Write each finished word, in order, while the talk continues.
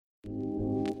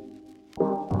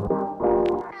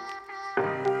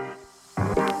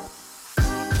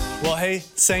Well, hey,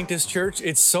 Sanctus Church,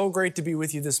 it's so great to be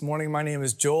with you this morning. My name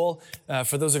is Joel.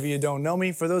 For those of you who don't know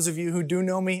me, for those of you who do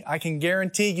know me, I can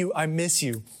guarantee you I miss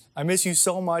you. I miss you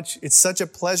so much. It's such a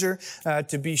pleasure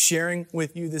to be sharing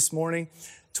with you this morning.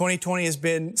 2020 has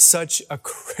been such a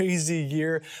crazy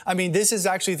year. I mean, this is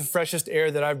actually the freshest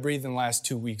air that I've breathed in the last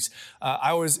 2 weeks.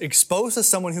 I was exposed to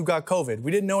someone who got COVID.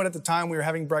 We didn't know it at the time. We were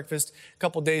having breakfast. A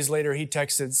couple days later, he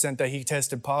sent that he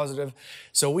tested positive.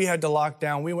 So we had to lock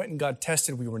down. We went and got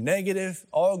tested. We were negative,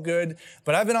 all good.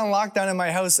 But I've been on lockdown in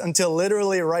my house until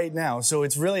literally right now. So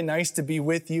it's really nice to be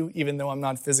with you, even though I'm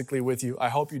not physically with you. I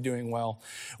hope you're doing well.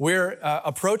 We're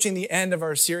approaching the end of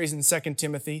our series in 2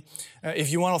 Timothy.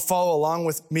 If you want to follow along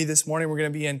with me this morning, we're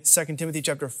going to be in 2 Timothy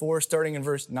chapter 4, starting in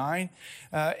verse 9.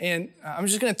 And I'm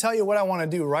just going to tell you what I want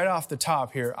to do right off the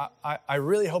top here. I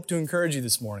really hope to encourage you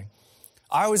this morning.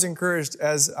 I was encouraged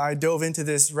as I dove into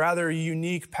this rather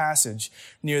unique passage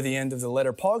near the end of the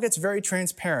letter. Paul gets very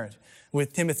transparent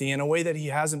with Timothy in a way that he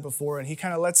hasn't before, and he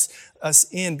kind of lets us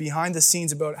in behind the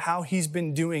scenes about how he's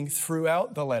been doing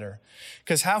throughout the letter.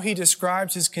 Because how he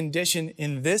describes his condition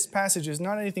in this passage is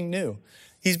not anything new.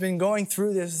 He's been going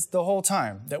through this the whole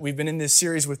time that we've been in this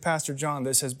series with Pastor John.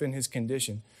 This has been his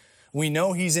condition. We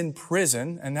know he's in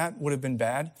prison, and that would have been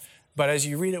bad. But as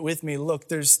you read it with me, look,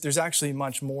 there's actually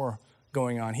much more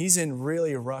going on. He's in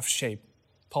really rough shape.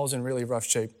 Paul's in really rough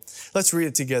shape. Let's read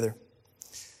it together.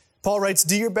 Paul writes,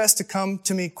 "Do your best to come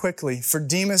to me quickly, for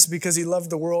Demas, because he loved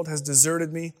the world, has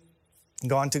deserted me,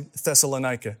 gone to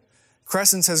Thessalonica.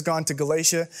 Crescens has gone to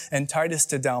Galatia, and Titus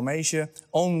to Dalmatia.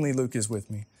 Only Luke is with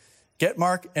me. Get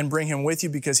Mark and bring him with you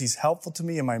because he's helpful to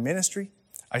me in my ministry.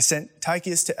 I sent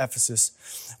Tychicus to Ephesus.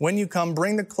 When you come,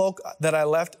 bring the cloak that I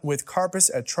left with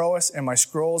Carpus at Troas and my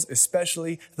scrolls,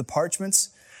 especially the parchments.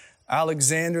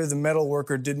 Alexander, the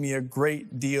metalworker, did me a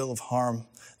great deal of harm.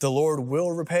 The Lord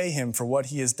will repay him for what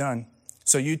he has done.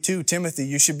 So you too, Timothy,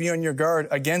 you should be on your guard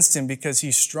against him because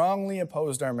he strongly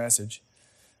opposed our message.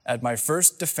 At my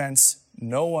first defense,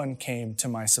 no one came to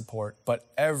my support, but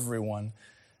everyone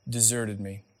deserted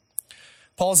me."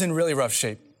 Paul's in really rough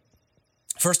shape.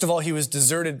 First of all, he was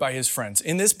deserted by his friends.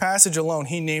 In this passage alone,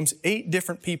 he names 8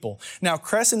 different people. Now,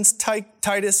 Crescens,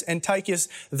 Titus, and Tychicus,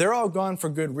 they're all gone for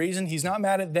good reason. He's not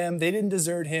mad at them. They didn't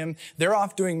desert him. They're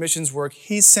off doing missions work.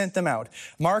 He's sent them out.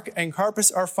 Mark and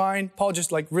Carpus are fine. Paul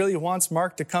just really wants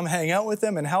Mark to come hang out with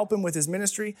them and help him with his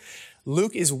ministry.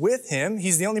 Luke is with him.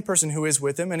 He's the only person who is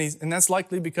with him, and that's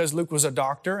likely because Luke was a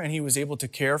doctor and he was able to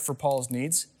care for Paul's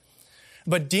needs.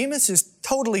 But Demas is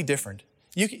totally different.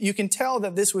 You can tell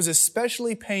that this was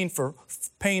especially painful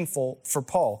for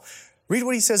Paul. Read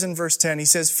what he says in verse 10. He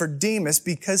says, "For Demas,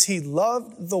 because he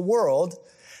loved the world,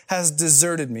 has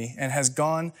deserted me and has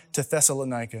gone to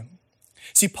Thessalonica."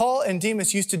 See, Paul and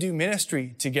Demas used to do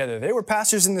ministry together. They were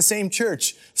pastors in the same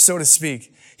church, so to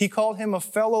speak. He called him a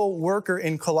fellow worker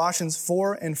in Colossians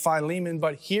 4 and Philemon,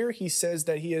 but here he says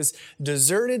that he has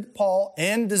deserted Paul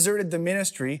and deserted the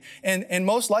ministry and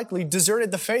most likely deserted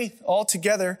the faith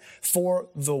altogether for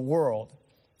the world.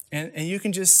 And you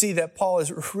can just see that Paul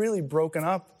is really broken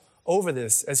up over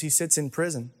this as he sits in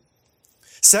prison.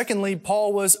 Secondly,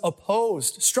 Paul was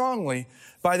opposed strongly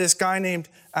by this guy named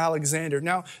Alexander.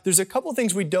 Now, there's a couple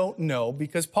things we don't know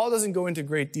because Paul doesn't go into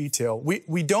great detail.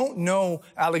 We don't know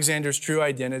Alexander's true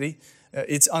identity.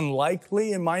 It's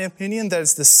unlikely, in my opinion, that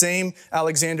it's the same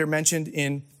Alexander mentioned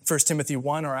in 1 Timothy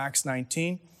 1 or Acts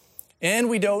 19. And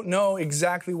we don't know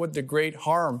exactly what the great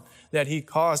harm that he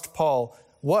caused Paul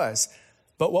was.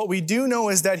 But what we do know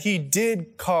is that he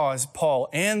did cause Paul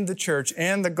and the church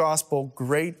and the gospel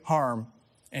great harm,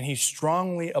 and he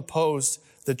strongly opposed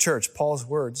the church, Paul's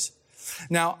words.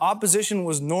 Now, opposition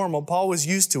was normal. Paul was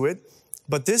used to it,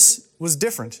 but this was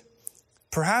different.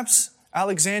 Perhaps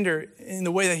Alexander, in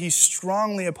the way that he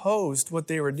strongly opposed what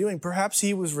they were doing, perhaps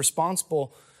he was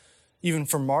responsible even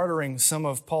for martyring some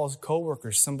of Paul's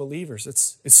co-workers, some believers.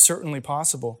 It's certainly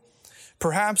possible.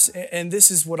 Perhaps, and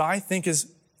this is what I think is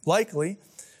likely,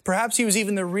 perhaps he was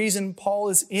even the reason Paul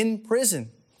is in prison.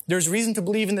 There's reason to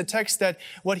believe in the text that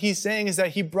what he's saying is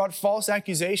that he brought false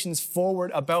accusations forward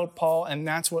about Paul, and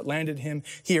that's what landed him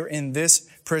here in this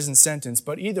prison sentence.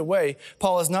 But either way,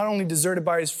 Paul is not only deserted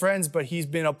by his friends, but he's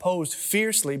been opposed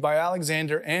fiercely by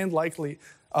Alexander and likely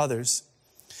others.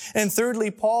 And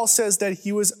thirdly, Paul says that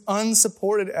he was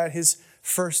unsupported at his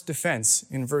first defense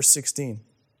in verse 16.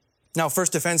 Now,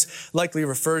 first defense likely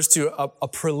refers to a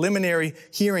preliminary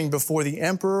hearing before the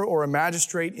emperor or a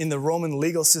magistrate in the Roman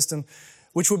legal system,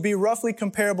 which would be roughly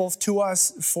comparable to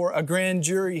us for a grand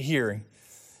jury hearing.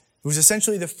 It was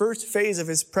essentially the first phase of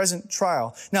his present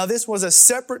trial. Now, this was a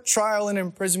separate trial and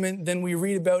imprisonment than we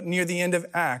read about near the end of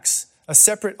Acts, a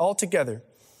separate altogether.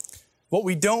 What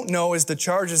we don't know is the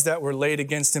charges that were laid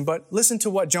against him, but listen to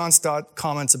what John Stott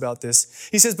comments about this.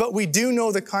 He says, but we do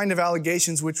know the kind of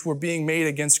allegations which were being made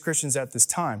against Christians at this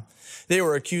time. They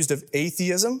were accused of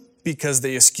atheism because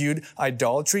they eschewed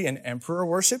idolatry and emperor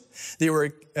worship. They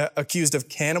were accused of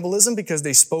cannibalism because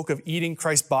they spoke of eating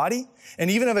Christ's body,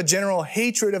 and even of a general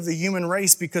hatred of the human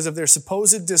race because of their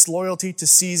supposed disloyalty to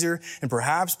Caesar, and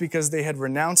perhaps because they had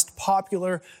renounced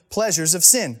popular pleasures of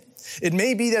sin. It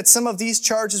may be that some of these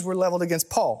charges were leveled against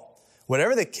Paul.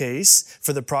 Whatever the case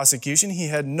for the prosecution, he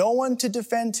had no one to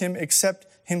defend him except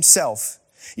himself.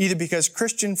 Either because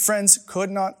Christian friends could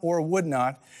not or would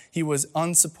not, he was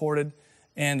unsupported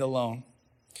and alone.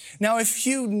 Now, if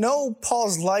you know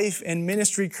Paul's life and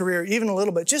ministry career even a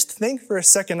little bit, just think for a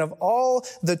second of all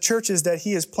the churches that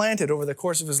he has planted over the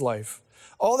course of his life.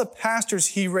 All the pastors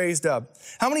he raised up,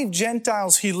 how many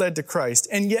Gentiles he led to Christ,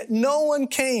 and yet no one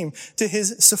came to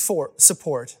his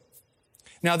support.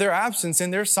 Now, their absence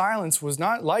and their silence was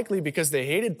not likely because they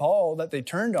hated Paul, that they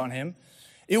turned on him.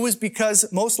 It was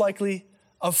because, most likely,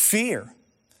 of fear.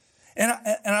 And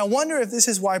I wonder if this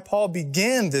is why Paul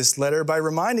began this letter by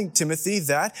reminding Timothy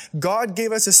that God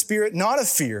gave us a spirit not of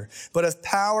fear, but of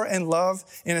power and love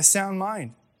and a sound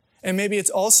mind. And maybe it's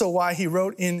also why he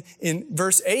wrote in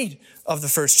verse 8 of the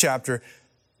first chapter,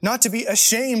 not to be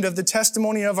ashamed of the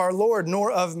testimony of our Lord,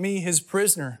 nor of me, his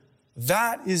prisoner.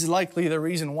 That is likely the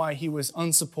reason why he was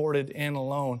unsupported and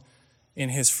alone in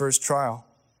his first trial.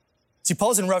 See,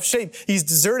 Paul's in rough shape. He's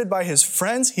deserted by his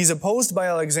friends. He's opposed by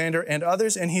Alexander and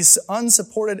others, and he's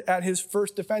unsupported at his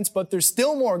first defense. But there's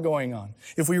still more going on.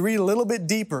 If we read a little bit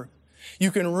deeper,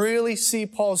 you can really see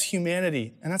Paul's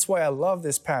humanity. And that's why I love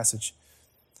this passage.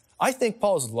 I think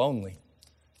Paul's lonely.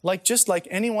 Just like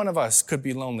any one of us could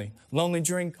be lonely. Lonely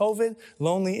during COVID,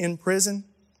 lonely in prison.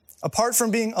 Apart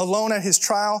from being alone at his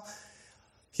trial,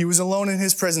 he was alone in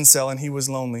his prison cell and he was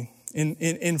lonely.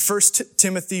 In 1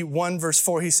 Timothy 1 verse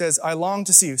 4, he says, I long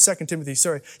to see you. 2 Timothy,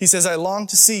 sorry. He says, I long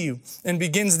to see you, and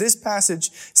begins this passage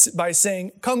by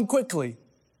saying, come quickly.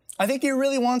 I think he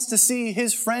really wants to see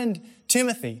his friend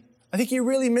Timothy. I think he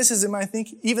really misses him. I think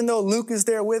even though Luke is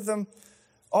there with him,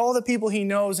 all the people he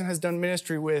knows and has done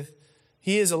ministry with,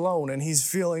 he is alone and he's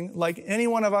feeling like any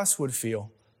one of us would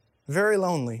feel, very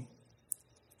lonely.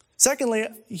 Secondly,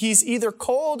 he's either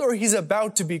cold or he's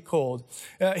about to be cold.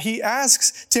 He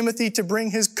asks Timothy to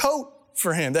bring his coat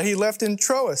for him that he left in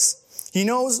Troas. He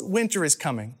knows winter is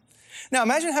coming. Now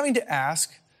imagine having to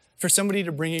ask for somebody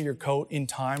to bring you your coat in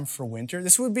time for winter.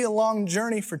 This would be a long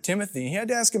journey for Timothy. He had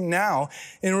to ask him now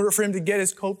in order for him to get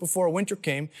his coat before winter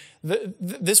came.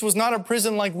 This was not a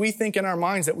prison like we think in our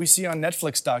minds that we see on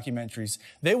Netflix documentaries.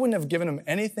 They wouldn't have given him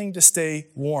anything to stay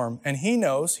warm. And he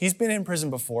knows, he's been in prison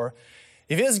before,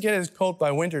 if he doesn't get his coat by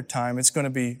winter time, it's going to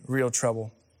be real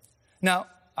trouble. Now,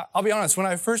 I'll be honest, when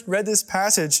I first read this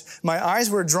passage, my eyes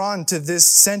were drawn to this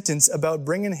sentence about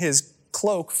bringing his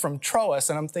cloak from Troas,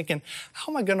 and I'm thinking,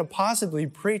 how am I going to possibly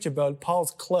preach about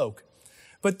Paul's cloak?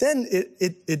 But then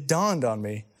it dawned on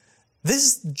me.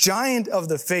 This giant of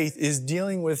the faith is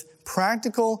dealing with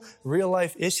practical,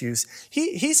 real-life issues.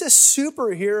 He's a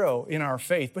superhero in our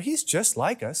faith, but he's just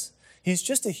like us. He's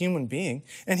just a human being,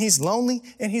 and he's lonely,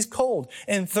 and he's cold.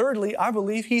 And thirdly, I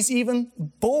believe he's even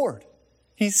bored.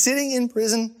 He's sitting in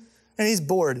prison, and he's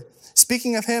bored.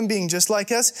 Speaking of him being just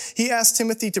like us, he asked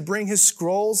Timothy to bring his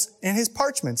scrolls and his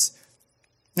parchments.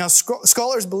 Now,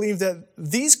 scholars believe that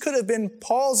these could have been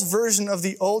Paul's version of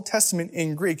the Old Testament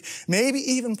in Greek, maybe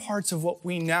even parts of what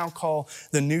we now call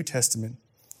the New Testament.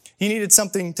 He needed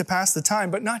something to pass the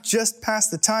time, but not just pass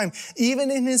the time.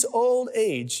 Even in his old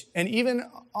age, and even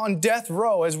on death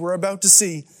row, as we're about to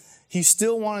see, he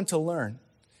still wanted to learn.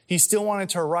 He still wanted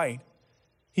to write.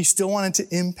 He still wanted to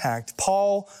impact.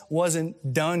 Paul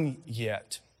wasn't done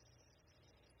yet.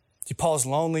 See, Paul's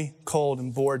lonely, cold,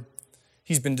 and bored.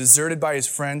 He's been deserted by his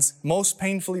friends, most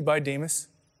painfully by Demas.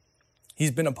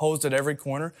 He's been opposed at every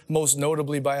corner, most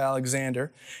notably by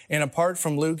Alexander. And apart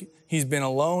from Luke, he's been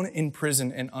alone in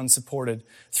prison and unsupported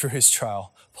through his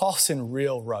trial. Paul's in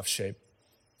real rough shape,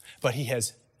 but he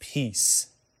has peace.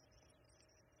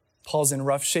 Paul's in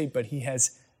rough shape, but he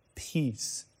has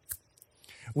peace.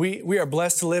 We are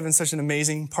blessed to live in such an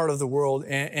amazing part of the world,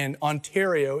 and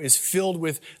Ontario is filled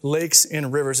with lakes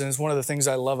and rivers, and it's one of the things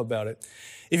I love about it.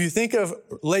 If you think of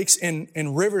lakes and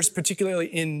rivers, particularly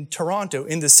in Toronto,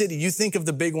 in the city, you think of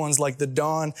the big ones like the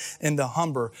Don and the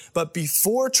Humber. But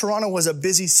before Toronto was a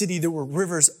busy city, there were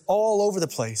rivers all over the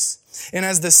place. And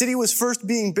as the city was first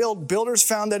being built, builders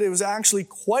found that it was actually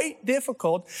quite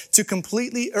difficult to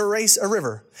completely erase a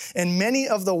river. And many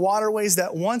of the waterways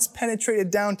that once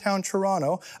penetrated downtown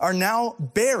Toronto are now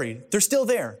buried. They're still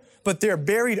there, but they're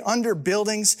buried under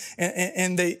buildings,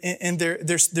 and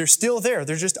they're still there.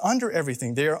 They're just under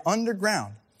everything. They are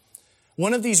underground.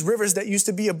 One of these rivers that used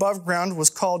to be above ground was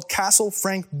called Castle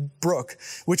Frank Brook,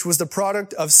 which was the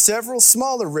product of several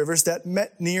smaller rivers that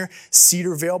met near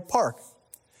Cedar Vale Park.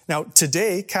 Now,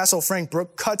 today, Castle Frank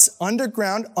Brook cuts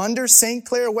underground under St.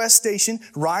 Clair West Station,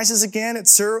 rises again at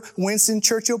Sir Winston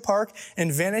Churchill Park,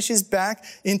 and vanishes back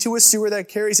into a sewer that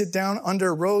carries it down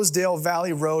under Rosedale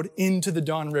Valley Road into the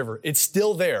Don River. It's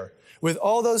still there. With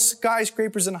all those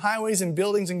skyscrapers and highways and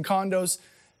buildings and condos,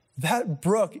 that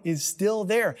brook is still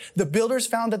there. The builders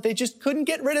found that they just couldn't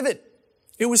get rid of it.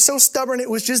 It was so stubborn, it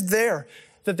was just there,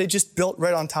 that they just built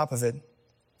right on top of it.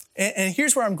 And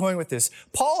here's where I'm going with this.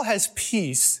 Paul has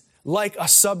peace like a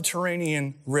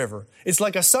subterranean river. It's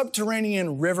like a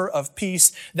subterranean river of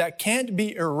peace that can't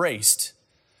be erased,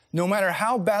 no matter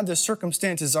how bad the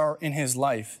circumstances are in his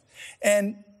life.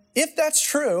 And if that's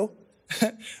true,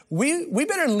 we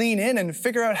better lean in and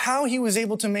figure out how he was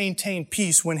able to maintain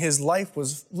peace when his life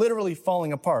was literally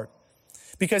falling apart.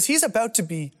 Because he's about to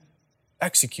be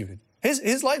executed.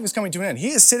 His life is coming to an end.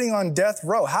 He is sitting on death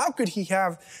row. How could he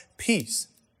have peace?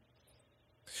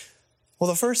 Well,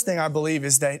 the first thing I believe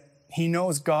is that he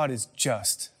knows God is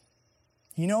just.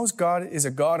 He knows God is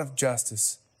a God of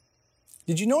justice.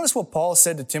 Did you notice what Paul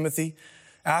said to Timothy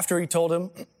after he told him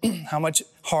how much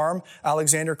harm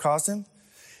Alexander caused him?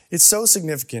 It's so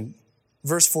significant.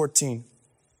 Verse 14.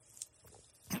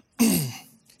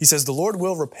 He says, the Lord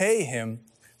will repay him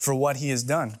for what he has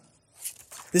done.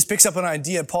 This picks up an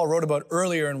idea Paul wrote about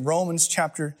earlier in Romans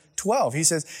chapter 12. He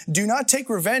says, do not take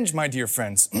revenge, my dear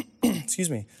friends.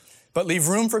 Excuse me. But leave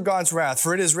room for God's wrath,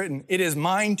 for it is written, it is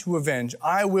mine to avenge.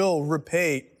 I will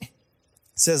repay,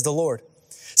 says the Lord.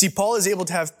 See, Paul is able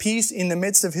to have peace in the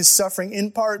midst of his suffering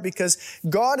in part because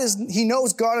he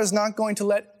knows God is not going to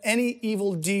let any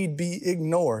evil deed be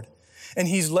ignored. And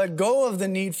he's let go of the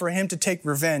need for him to take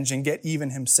revenge and get even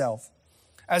himself.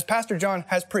 As Pastor John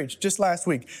has preached just last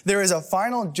week, there is a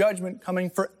final judgment coming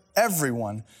for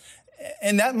everyone.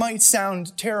 And that might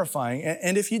sound terrifying.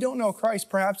 And if you don't know Christ,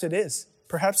 perhaps it is.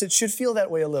 Perhaps it should feel that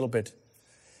way a little bit.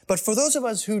 But for those of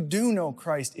us who do know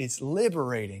Christ, it's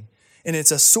liberating. And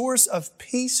it's a source of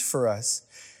peace for us.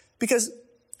 Because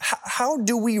how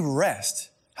do we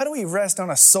rest? How do we rest on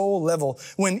a soul level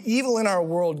when evil in our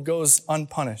world goes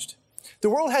unpunished? The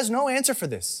world has no answer for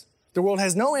this. The world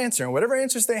has no answer. And whatever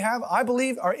answers they have, I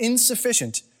believe, are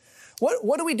insufficient.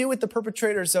 What do we do with the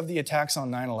perpetrators of the attacks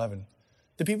on 9/11?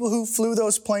 The people who flew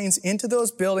those planes into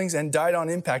those buildings and died on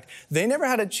impact, they never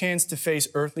had a chance to face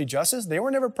earthly justice. They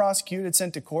were never prosecuted,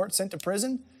 sent to court, sent to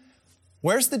prison.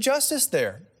 Where's the justice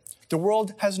there? The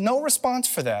world has no response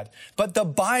for that. But the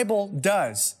Bible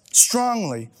does,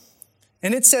 strongly.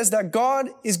 And it says that God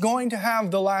is going to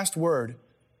have the last word.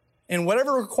 And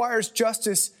whatever requires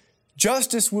justice,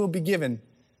 justice will be given.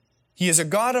 He is a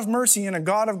God of mercy and a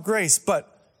God of grace, but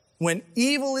when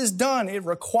evil is done, it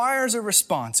requires a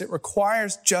response. It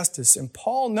requires justice. And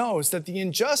Paul knows that the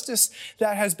injustice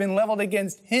that has been leveled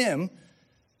against him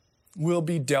will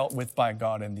be dealt with by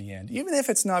God in the end. Even if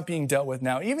it's not being dealt with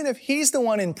now, even if he's the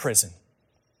one in prison,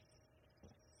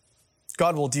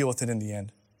 God will deal with it in the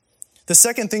end. The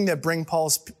second thing that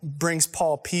brings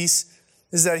Paul peace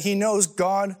is that he knows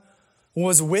God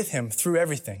was with him through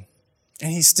everything.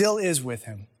 And he still is with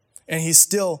him. And he's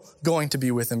still going to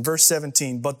be with him. Verse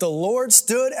 17, but the Lord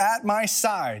stood at my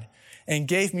side and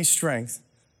gave me strength.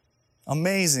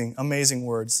 Amazing, amazing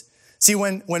words. See,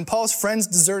 when Paul's friends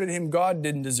deserted him, God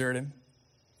didn't desert him.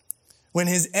 When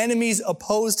his enemies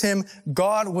opposed him,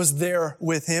 God was there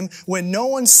with him. When no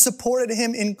one supported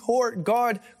him in court,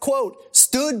 God, quote,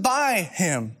 stood by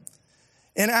him.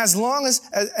 And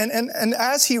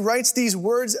as he writes these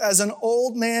words as an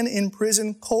old man in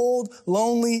prison, cold,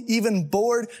 lonely, even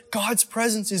bored, God's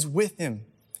presence is with him,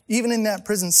 even in that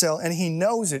prison cell, and he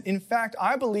knows it. In fact,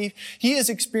 I believe he is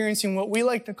experiencing what we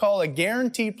like to call a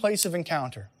guaranteed place of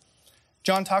encounter.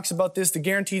 John talks about this, the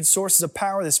guaranteed sources of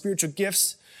power, the spiritual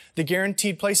gifts, the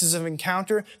guaranteed places of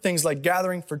encounter, things like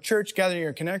gathering for church, gathering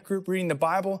your connect group, reading the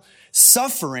Bible.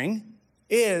 Suffering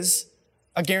is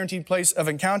a guaranteed place of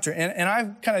encounter. And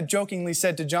I've kind of jokingly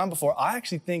said to John before, I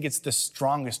actually think it's the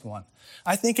strongest one.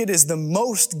 I think it is the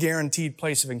most guaranteed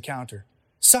place of encounter.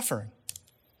 Suffering.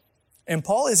 And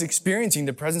Paul is experiencing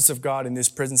the presence of God in this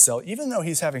prison cell, even though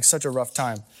he's having such a rough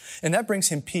time. And that brings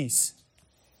him peace.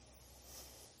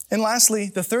 And lastly,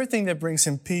 the third thing that brings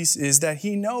him peace is that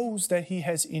he knows that he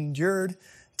has endured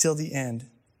till the end.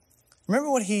 Remember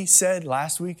what he said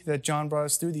last week that John brought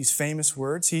us through, these famous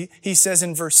words? He says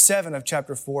in verse 7 of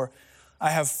chapter 4,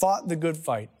 I have fought the good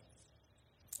fight.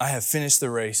 I have finished the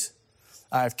race.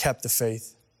 I have kept the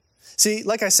faith. See,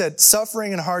 like I said,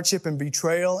 suffering and hardship and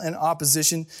betrayal and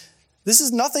opposition, this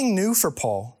is nothing new for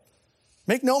Paul.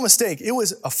 Make no mistake, it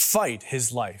was a fight,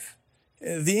 his life.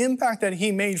 The impact that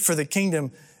he made for the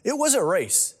kingdom, it was a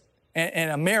race and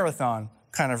a marathon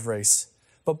kind of race.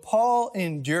 But Paul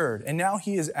endured, and now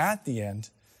he is at the end.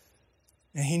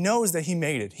 And he knows that he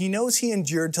made it. He knows he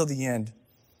endured till the end.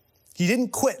 He didn't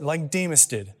quit like Demas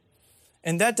did.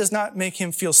 And that does not make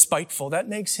him feel spiteful. That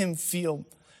makes him feel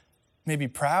maybe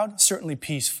proud, certainly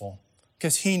peaceful,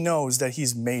 because he knows that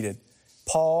he's made it.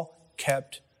 Paul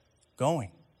kept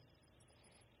going.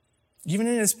 Even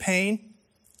in his pain,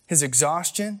 his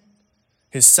exhaustion,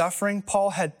 his suffering,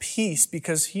 Paul had peace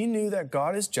because he knew that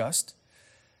God is just,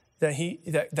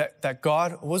 that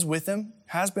God was with him,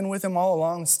 has been with him all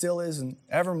along, still is, and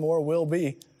evermore will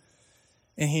be.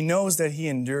 And he knows that he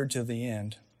endured to the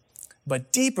end.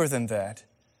 But deeper than that,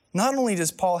 not only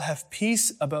does Paul have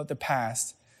peace about the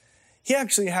past, he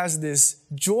actually has this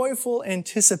joyful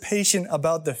anticipation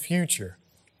about the future.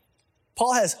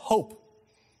 Paul has hope.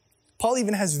 Paul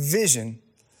even has vision.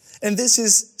 And this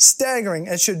is staggering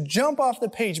and should jump off the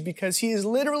page because he is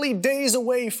literally days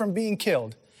away from being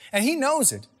killed. And he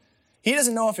knows it. He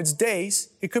doesn't know if it's days.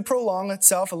 It could prolong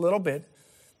itself a little bit.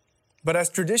 But as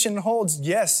tradition holds,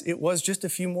 yes, it was just a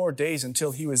few more days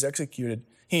until he was executed.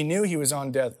 He knew he was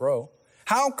on death row.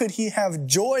 How could he have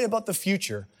joy about the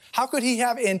future? How could he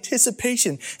have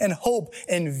anticipation and hope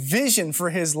and vision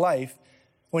for his life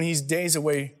when he's days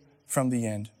away from the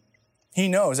end? He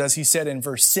knows, as he said in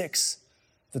verse 6,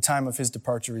 the time of his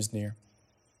departure is near.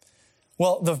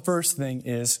 Well, the first thing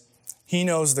is, he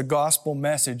knows the gospel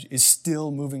message is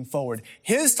still moving forward.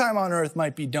 His time on earth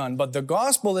might be done, but the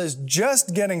gospel is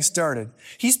just getting started.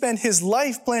 He spent his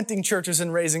life planting churches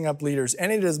and raising up leaders,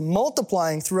 and it is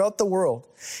multiplying throughout the world.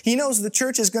 He knows the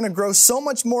church is going to grow so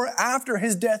much more after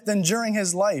his death than during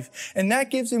his life, and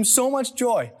that gives him so much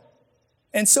joy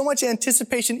and so much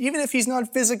anticipation, even if he's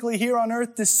not physically here on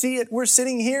earth to see it. We're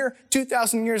sitting here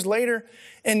 2,000 years later,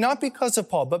 and not because of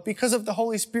Paul, but because of the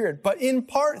Holy Spirit. But in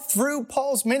part through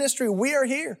Paul's ministry, we are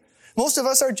here. Most of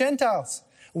us are Gentiles.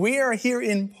 We are here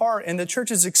in part, and the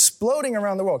church is exploding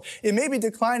around the world. It may be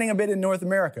declining a bit in North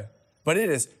America, but it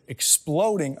is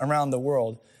exploding around the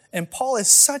world. And Paul is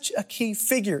such a key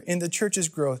figure in the church's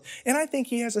growth. And I think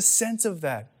he has a sense of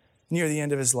that near the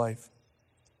end of his life.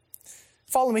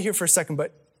 Follow me here for a second,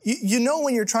 but you know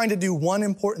when you're trying to do one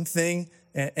important thing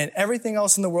and everything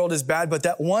else in the world is bad, but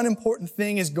that one important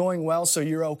thing is going well, so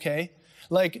you're okay?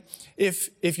 Like if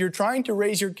you're trying to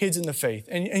raise your kids in the faith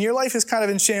and your life is kind of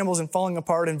in shambles and falling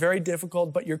apart and very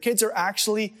difficult, but your kids are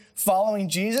actually following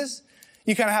Jesus,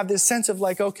 you kind of have this sense of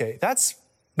like, okay, that's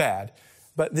bad,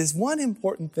 but this one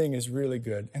important thing is really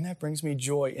good, and that brings me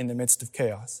joy in the midst of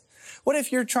chaos. What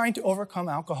if you're trying to overcome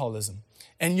alcoholism?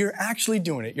 And you're actually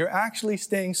doing it. You're actually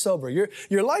staying sober.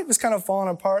 Your life is kind of falling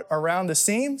apart around the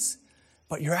seams,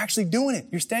 but you're actually doing it.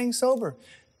 You're staying sober.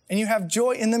 And you have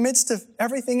joy in the midst of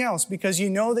everything else because you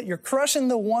know that you're crushing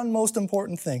the one most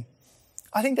important thing.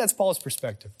 I think that's Paul's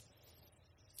perspective.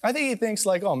 I think he thinks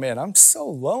like, oh man, I'm so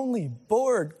lonely,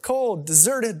 bored, cold,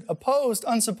 deserted, opposed,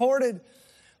 unsupported.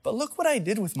 But look what I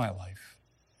did with my life.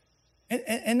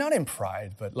 And not in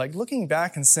pride, but like looking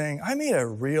back and saying, I made a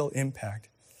real impact.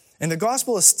 And the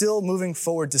gospel is still moving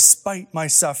forward despite my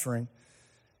suffering.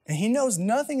 And he knows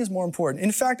nothing is more important.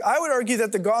 In fact, I would argue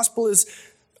that the gospel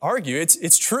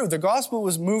it's true. The gospel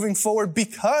was moving forward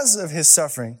because of his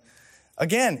suffering.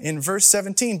 Again, in verse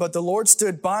 17, but the Lord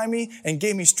stood by me and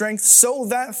gave me strength so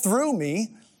that through me,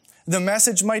 the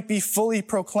message might be fully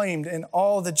proclaimed and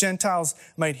all the Gentiles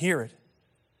might hear it.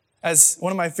 As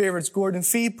one of my favorites, Gordon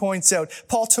Fee, points out,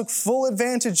 Paul took full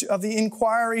advantage of the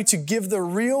inquiry to give the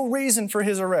real reason for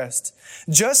his arrest.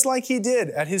 Just like he did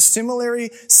at his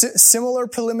similar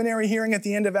preliminary hearing at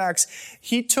the end of Acts,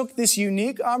 he took this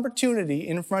unique opportunity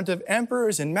in front of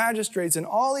emperors and magistrates and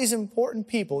all these important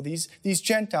people, these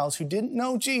Gentiles who didn't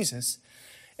know Jesus.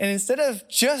 And instead of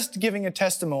just giving a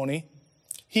testimony,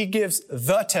 he gives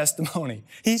the testimony.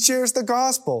 He shares the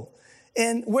gospel.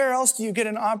 And where else do you get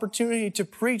an opportunity to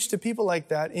preach to people like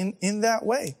that in that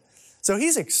way? So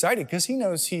he's excited because he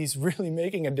knows he's really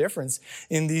making a difference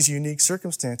in these unique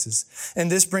circumstances. And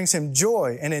this brings him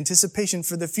joy and anticipation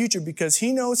for the future because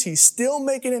he knows he's still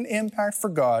making an impact for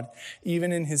God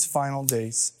even in his final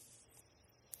days.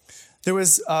 There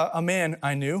was a man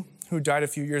I knew who died a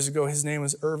few years ago. His name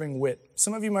was Irving Witt.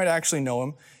 Some of you might actually know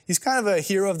him. He's kind of a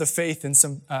hero of the faith in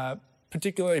some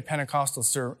particularly Pentecostal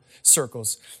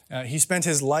circles. He spent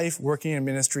his life working in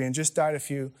ministry and just died a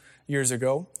few years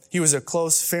ago. He was a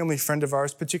close family friend of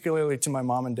ours, particularly to my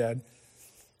mom and dad.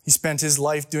 He spent his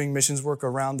life doing missions work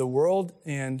around the world,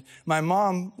 and my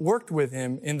mom worked with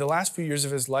him in the last few years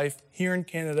of his life here in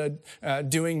Canada,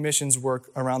 doing missions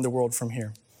work around the world from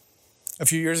here. A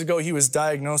few years ago, he was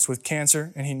diagnosed with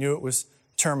cancer, and he knew it was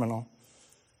terminal.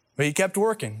 But he kept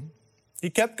working.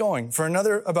 He kept going for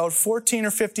another about 14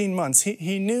 or 15 months.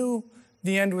 He knew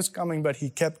the end was coming, but he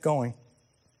kept going.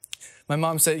 My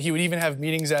mom said he would even have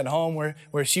meetings at home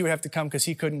where she would have to come because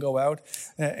he couldn't go out.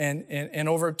 And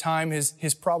over time,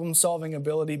 his problem-solving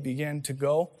ability began to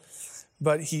go.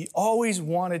 But he always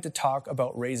wanted to talk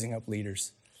about raising up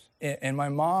leaders. And my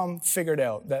mom figured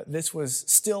out that this was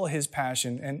still his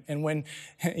passion. And when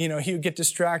he would get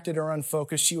distracted or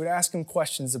unfocused, she would ask him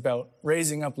questions about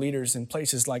raising up leaders in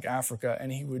places like Africa,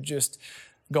 and he would just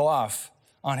go off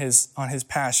on his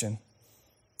passion.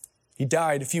 He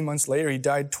died a few months later. He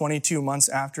died 22 months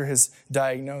after his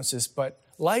diagnosis. But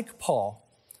like Paul,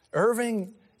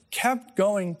 Irving kept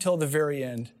going till the very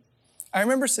end. I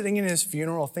remember sitting in his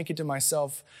funeral thinking to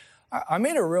myself, I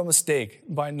made a real mistake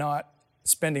by not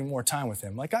spending more time with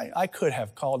him. Like I could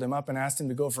have called him up and asked him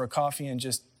to go for a coffee and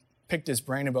just picked his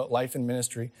brain about life and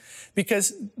ministry,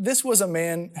 because this was a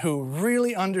man who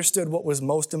really understood what was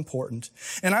most important.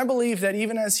 And I believe that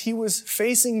even as he was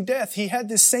facing death, he had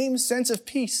this same sense of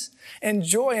peace and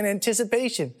joy and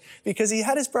anticipation because he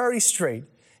had his priorities straight.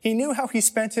 He knew how he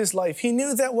spent his life. He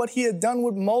knew that what he had done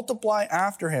would multiply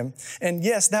after him. And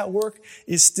yes, that work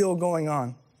is still going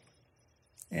on.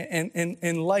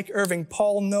 And like Irving,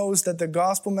 Paul knows that the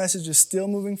gospel message is still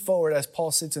moving forward as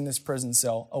Paul sits in this prison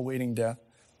cell awaiting death.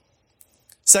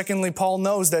 Secondly, Paul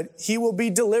knows that he will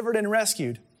be delivered and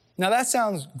rescued. Now that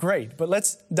sounds great, but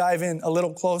let's dive in a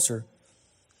little closer.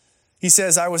 He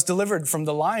says, I was delivered from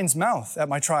the lion's mouth at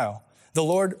my trial. The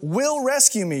Lord will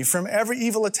rescue me from every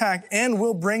evil attack and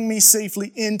will bring me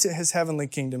safely into his heavenly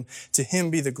kingdom. To him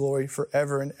be the glory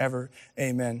forever and ever.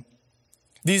 Amen.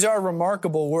 These are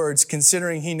remarkable words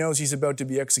considering he knows he's about to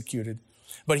be executed.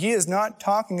 But he is not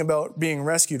talking about being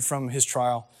rescued from his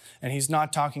trial. And he's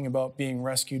not talking about being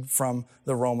rescued from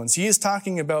the Romans. He is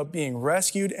talking about being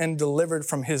rescued and delivered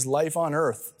from his life on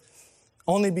earth,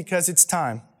 only because it's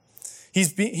time.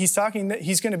 He's talking that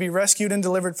he's going to be rescued and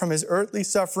delivered from his earthly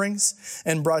sufferings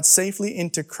and brought safely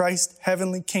into Christ's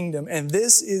heavenly kingdom. And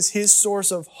this is his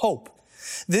source of hope.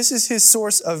 This is his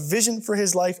source of vision for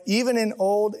his life, even in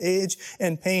old age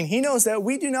and pain. He knows that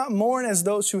we do not mourn as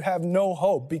those who have no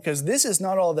hope, because this is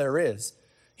not all there is.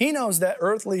 He knows that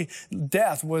earthly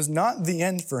death was not the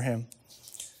end for him.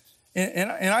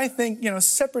 And I think,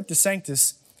 separate to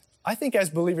Sanctus, I think as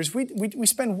believers, we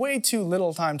spend way too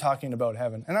little time talking about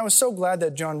heaven. And I was so glad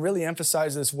that John really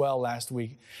emphasized this well last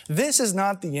week. This is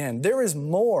not the end. There is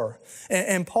more.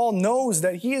 And Paul knows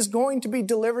that he is going to be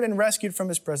delivered and rescued from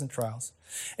his present trials.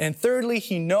 And thirdly,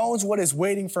 he knows what is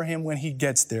waiting for him when he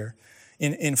gets there.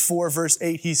 In 4 verse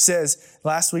 8, he says,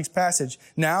 last week's passage,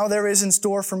 now there is in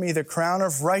store for me the crown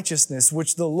of righteousness,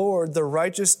 which the Lord, the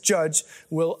righteous judge,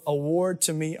 will award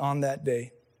to me on that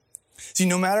day. See,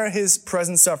 no matter his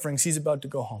present sufferings, he's about to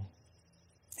go home.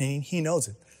 And he knows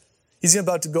it. He's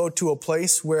about to go to a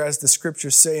place where, as the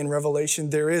scriptures say in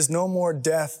Revelation, there is no more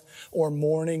death or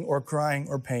mourning or crying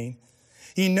or pain.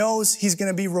 He knows he's going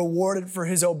to be rewarded for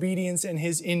his obedience and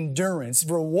his endurance,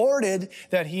 rewarded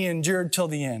that he endured till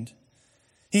the end.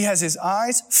 He has his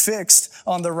eyes fixed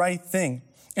on the right thing.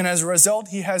 And as a result,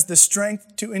 he has the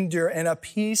strength to endure and a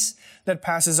peace that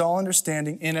passes all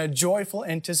understanding in a joyful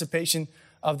anticipation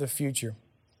of the future.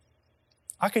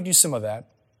 I could use some of that.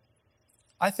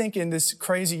 I think in this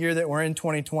crazy year that we're in,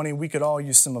 2020, we could all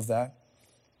use some of that.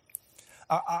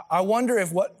 I wonder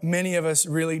if what many of us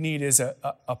really need is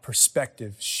a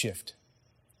perspective shift.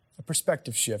 A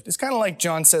perspective shift. It's kind of like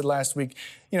John said last week,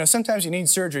 sometimes you need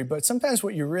surgery, but sometimes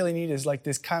what you really need is like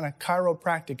this kind of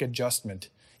chiropractic adjustment.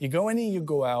 You go in and you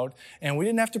go out, and we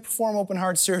didn't have to perform open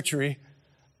heart surgery,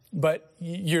 but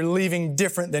you're leaving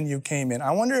different than you came in.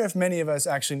 I wonder if many of us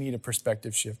actually need a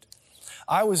perspective shift.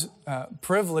 I was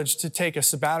privileged to take a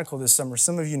sabbatical this summer.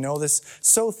 Some of you know this.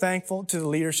 So thankful to the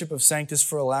leadership of Sanctus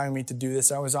for allowing me to do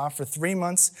this. I was off for 3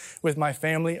 months with my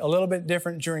family, a little bit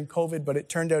different during COVID, but it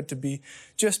turned out to be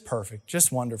just perfect,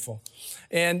 just wonderful.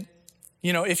 And,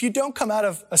 if you don't come out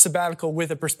of a sabbatical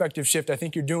with a perspective shift, I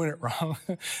think you're doing it wrong.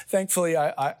 Thankfully,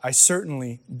 I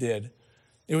certainly did.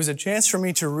 It was a chance for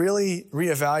me to really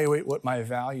reevaluate what my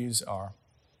values are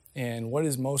and what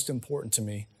is most important to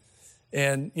me.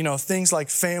 And, things like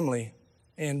family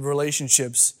and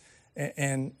relationships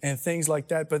and things like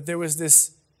that. But there was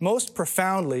this, most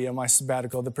profoundly in my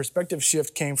sabbatical, the perspective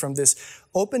shift came from this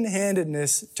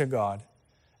open-handedness to God.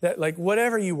 That like,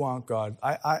 whatever you want, God,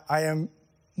 I am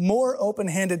more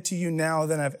open-handed to you now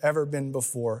than I've ever been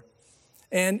before.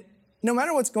 And no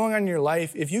matter what's going on in your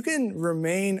life, if you can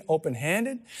remain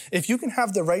open-handed, if you can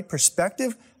have the right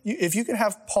perspective, if you can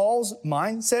have Paul's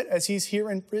mindset as he's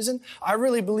here in prison, I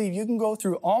really believe you can go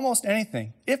through almost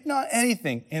anything, if not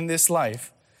anything, in this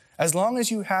life, as long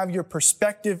as you have your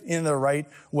perspective in the right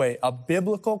way, a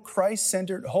biblical,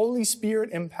 Christ-centered, Holy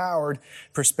Spirit-empowered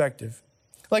perspective.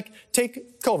 Like,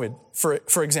 take COVID,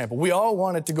 for example. We all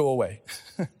want it to go away,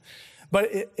 but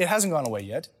it hasn't gone away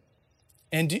yet.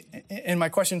 And my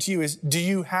question to you is, do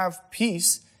you have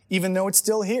peace even though it's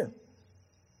still here?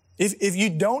 If you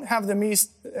don't have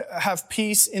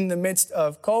peace in the midst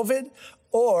of COVID,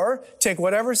 or take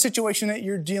whatever situation that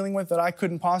you're dealing with that I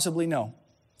couldn't possibly know,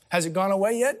 has it gone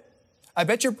away yet? I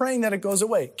bet you're praying that it goes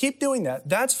away. Keep doing that.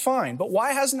 That's fine. But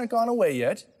why hasn't it gone away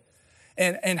yet?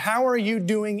 And how are you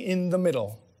doing in the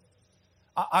middle?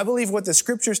 I believe what the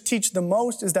scriptures teach the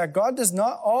most is that God does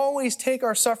not always take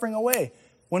our suffering away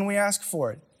when we ask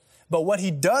for it. But what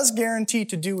he does guarantee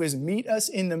to do is meet us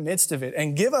in the midst of it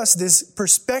and give us this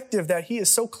perspective that he has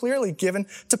so clearly given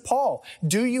to Paul.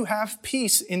 Do you have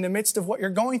peace in the midst of what you're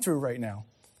going through right now?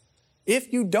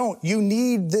 If you don't, you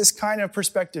need this kind of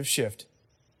perspective shift.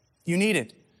 You need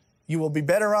it. You will be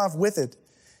better off with it.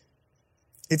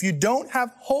 If you don't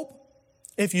have hope,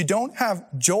 if you don't have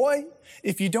joy,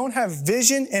 if you don't have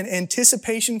vision and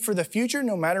anticipation for the future,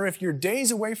 no matter if you're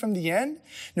days away from the end,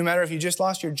 no matter if you just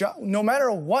lost your job, no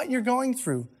matter what you're going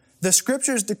through, the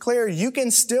scriptures declare you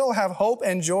can still have hope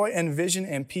and joy and vision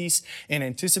and peace and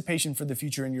anticipation for the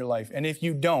future in your life. And if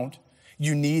you don't,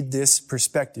 you need this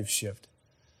perspective shift.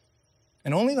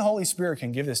 And only the Holy Spirit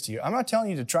can give this to you. I'm not telling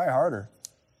you to try harder.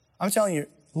 I'm telling you,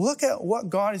 look at what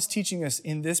God is teaching us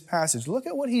in this passage. Look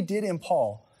at what he did in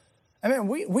Paul. I mean,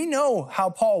 we know how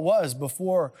Paul was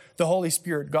before the Holy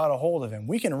Spirit got a hold of him.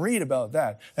 We can read about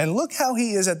that. And look how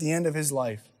he is at the end of his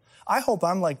life. I hope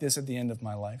I'm like this at the end of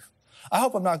my life. I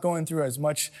hope I'm not going through as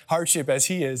much hardship as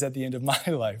he is at the end of my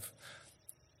life.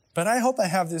 But I hope I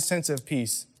have this sense of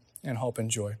peace and hope and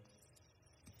joy.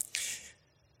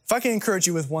 If I can encourage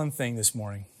you with one thing this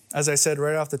morning, as I said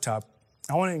right off the top,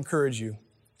 I want to encourage you.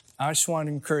 I just want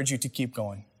to encourage you to keep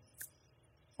going.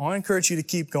 I want to encourage you to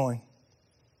keep going.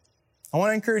 I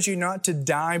want to encourage you not to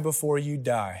die before you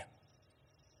die.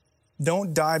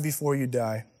 Don't die before you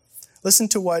die. Listen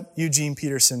to what Eugene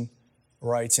Peterson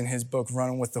writes in his book,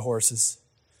 Running with the Horses.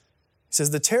 He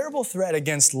says, the terrible threat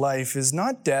against life is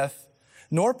not death,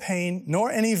 nor pain,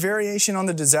 nor any variation on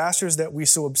the disasters that we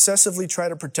so obsessively try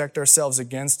to protect ourselves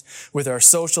against with our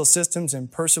social systems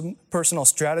and personal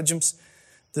stratagems.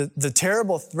 The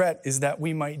terrible threat is that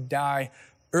we might die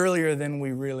earlier than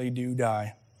we really do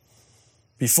die,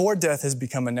 before death has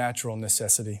become a natural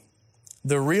necessity.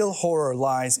 The real horror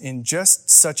lies in just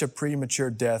such a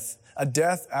premature death, a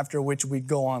death after which we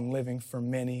go on living for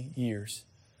many years,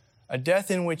 a death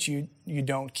in which you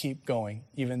don't keep going,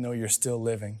 even though you're still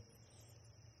living.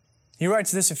 He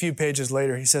writes this a few pages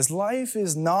later. He says, life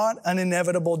is not an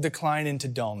inevitable decline into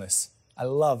dullness. I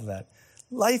love that.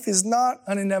 Life is not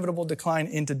an inevitable decline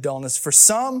into dullness. For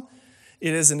some,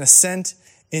 it is an ascent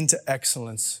into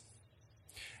excellence.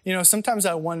 You know, sometimes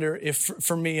I wonder if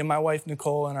for me and my wife,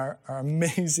 Nicole, and our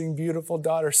amazing, beautiful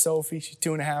daughter, Sophie, she's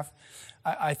 2.5,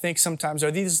 I think sometimes,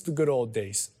 are these the good old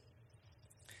days?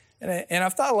 And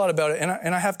I've thought a lot about it,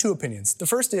 and I have two opinions. The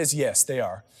first is, yes, they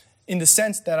are, in the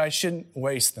sense that I shouldn't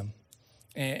waste them.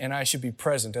 And I should be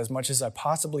present as much as I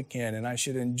possibly can, and I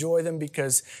should enjoy them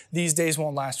because these days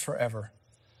won't last forever.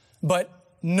 But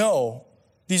no,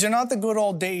 these are not the good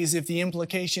old days if the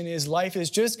implication is life is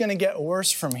just going to get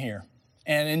worse from here.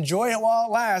 And enjoy it while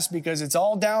it lasts because it's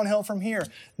all downhill from here.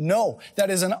 No, that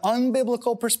is an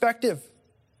unbiblical perspective.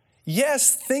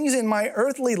 Yes, things in my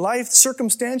earthly life,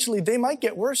 circumstantially, they might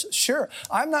get worse. Sure,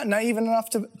 I'm not naive enough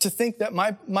to think that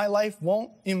my life won't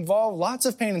involve lots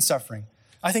of pain and suffering.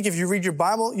 I think if you read your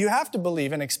Bible, you have to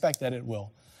believe and expect that it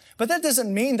will. But that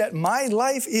doesn't mean that my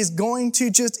life is going to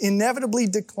just inevitably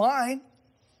decline.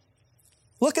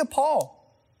 Look at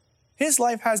Paul. His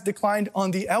life has declined on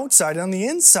the outside, on the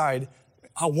inside.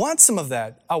 I want some of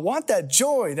that. I want that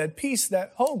joy, that peace,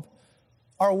 that hope.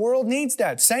 Our world needs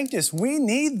that. Sanctus, we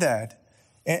need that.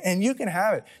 And you can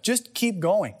have it. Just keep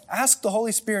going. Ask the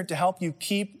Holy Spirit to help you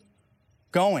keep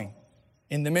going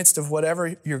in the midst of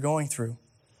whatever you're going through.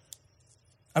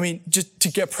 I mean, just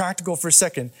to get practical for a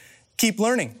second, keep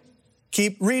learning.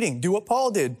 Keep reading. Do what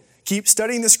Paul did. Keep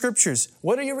studying the scriptures.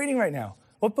 What are you reading right now?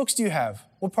 What books do you have?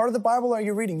 What part of the Bible are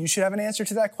you reading? You should have an answer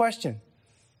to that question.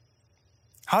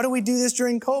 How do we do this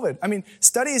during COVID? I mean,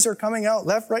 studies are coming out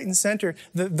left, right, and center.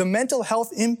 The mental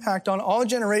health impact on all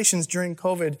generations during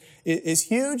COVID is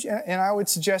huge, and I would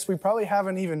suggest we probably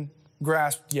haven't even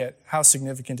grasped yet how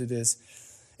significant it is.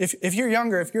 If you're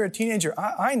younger, if you're a teenager,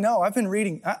 I know, I've been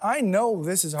reading, I know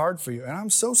this is hard for you, and I'm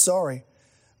so sorry.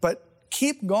 But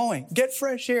keep going. Get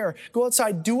fresh air. Go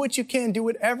outside. Do what you can. Do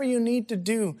whatever you need to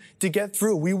do to get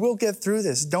through. We will get through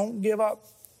this. Don't give up.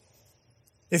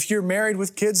 If you're married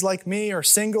with kids like me or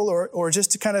single or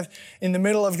just kind of in the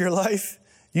middle of your life,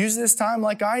 use this time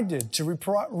like I did to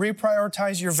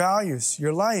reprioritize your values,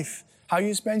 your life, how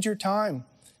you spend your time.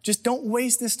 Just don't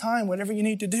waste this time, whatever you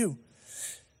need to do.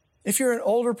 If you're an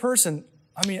older person,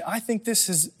 I think this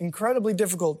is incredibly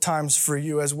difficult times for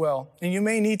you as well. And you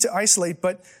may need to isolate,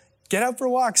 but get out for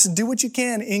walks, do what you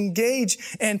can,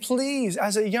 engage, and please,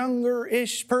 as a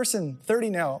younger-ish person, 30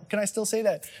 now, can I still say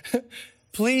that?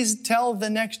 Please tell the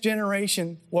next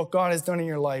generation what God has done in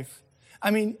your life.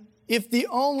 If the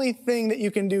only thing that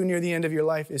you can do near the end of your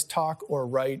life is talk or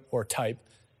write or type,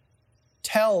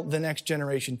 tell the next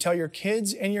generation, tell your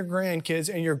kids and your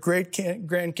grandkids and your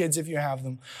great-grandkids if you have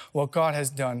them, what God has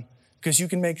done, because you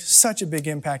can make such a big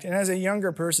impact. And as a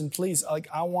younger person, please,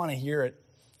 I want to hear it.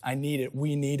 I need it.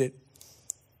 We need it.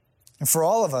 And for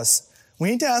all of us, we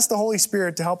need to ask the Holy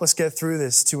Spirit to help us get through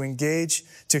this, to engage,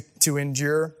 to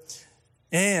endure,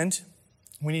 and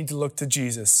we need to look to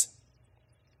Jesus.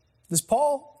 Does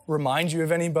Paul remind you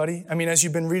of anybody? As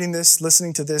you've been reading this,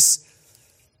 listening to this,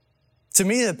 to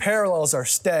me, the parallels are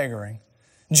staggering.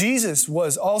 Jesus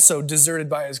was also deserted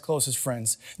by his closest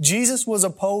friends. Jesus was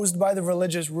opposed by the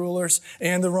religious rulers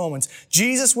and the Romans.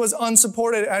 Jesus was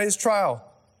unsupported at his trial,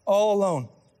 all alone.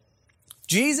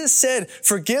 Jesus said,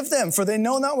 "Forgive them, for they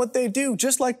know not what they do."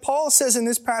 Just like Paul says in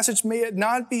this passage, may it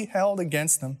not be held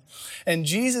against them. And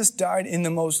Jesus died in the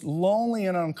most lonely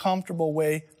and uncomfortable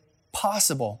way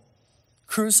possible,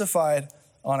 crucified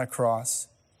on a cross.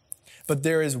 But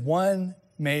there is one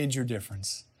major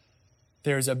difference.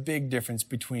 There's a big difference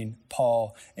between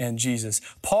Paul and Jesus.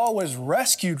 Paul was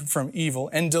rescued from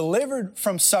evil and delivered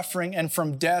from suffering and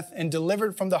from death and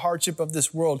delivered from the hardship of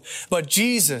this world. But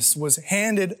Jesus was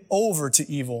handed over to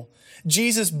evil.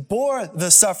 Jesus bore the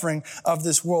suffering of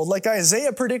this world. Like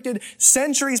Isaiah predicted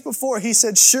centuries before, he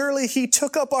said, "Surely he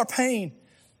took up our pain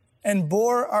and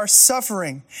bore our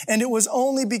suffering." And it was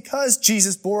only because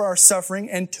Jesus bore our suffering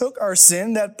and took our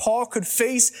sin that Paul could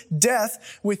face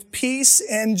death with peace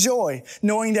and joy,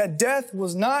 knowing that death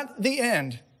was not the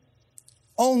end,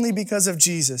 only because of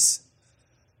Jesus.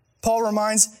 Paul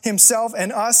reminds himself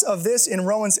and us of this in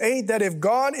Romans 8, that if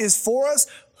God is for us,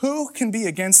 who can be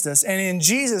against us? And in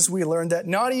Jesus, we learn that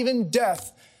not even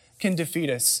death can defeat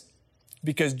us,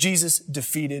 because Jesus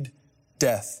defeated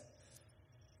death.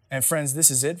 And friends, this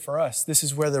is it for us. This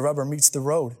is where the rubber meets the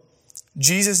road.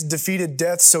 Jesus defeated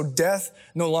death, so death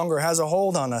no longer has a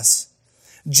hold on us.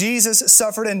 Jesus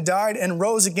suffered and died and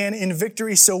rose again in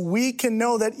victory, so we can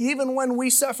know that even when we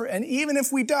suffer and even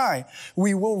if we die,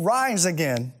 we will rise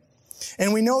again.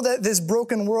 And we know that this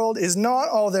broken world is not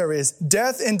all there is.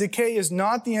 Death and decay is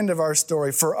not the end of our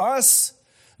story. For us,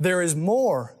 there is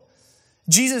more.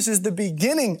 Jesus is the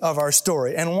beginning of our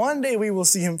story, and one day we will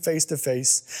see him face to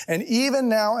face. And even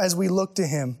now, as we look to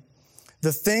him,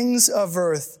 the things of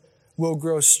earth will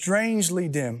grow strangely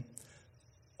dim.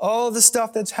 All the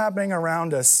stuff that's happening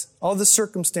around us, all the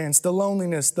circumstance, the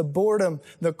loneliness, the boredom,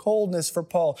 the coldness for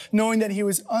Paul, knowing that he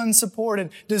was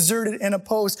unsupported, deserted, and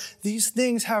opposed, these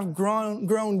things have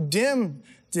grown dim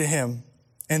to him,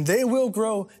 and they will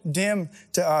grow dim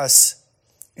to us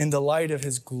in the light of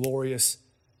his glorious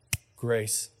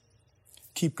grace.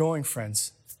 Keep going,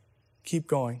 friends. Keep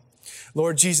going.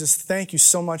 Lord Jesus, thank you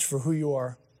so much for who you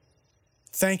are.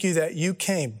 Thank you that you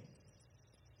came.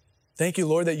 Thank you,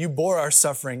 Lord, that you bore our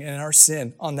suffering and our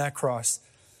sin on that cross,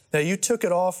 that you took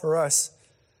it all for us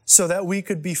so that we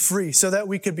could be free, so that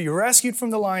we could be rescued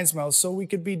from the lion's mouth, so we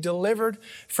could be delivered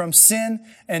from sin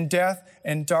and death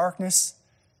and darkness,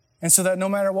 and so that no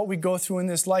matter what we go through in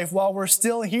this life, while we're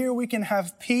still here, we can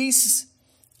have peace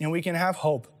and we can have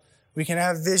hope. We can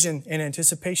have vision and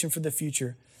anticipation for the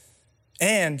future.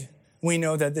 And we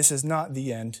know that this is not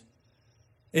the end.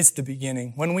 It's the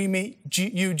beginning. When we meet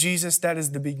you, Jesus, that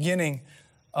is the beginning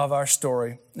of our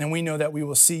story. And we know that we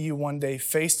will see you one day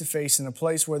face to face in a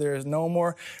place where there is no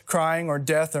more crying or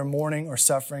death or mourning or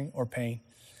suffering or pain.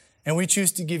 And we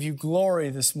choose to give you glory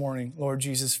this morning, Lord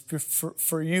Jesus,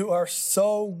 for you are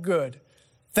so good.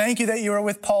 Thank you that you are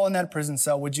with Paul in that prison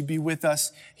cell. Would you be with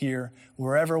us here,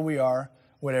 wherever we are,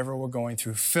 whatever we're going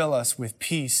through. Fill us with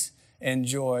peace and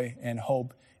joy and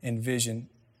hope and vision,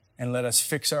 and let us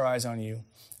fix our eyes on you.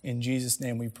 In Jesus'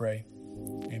 name we pray.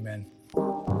 Amen.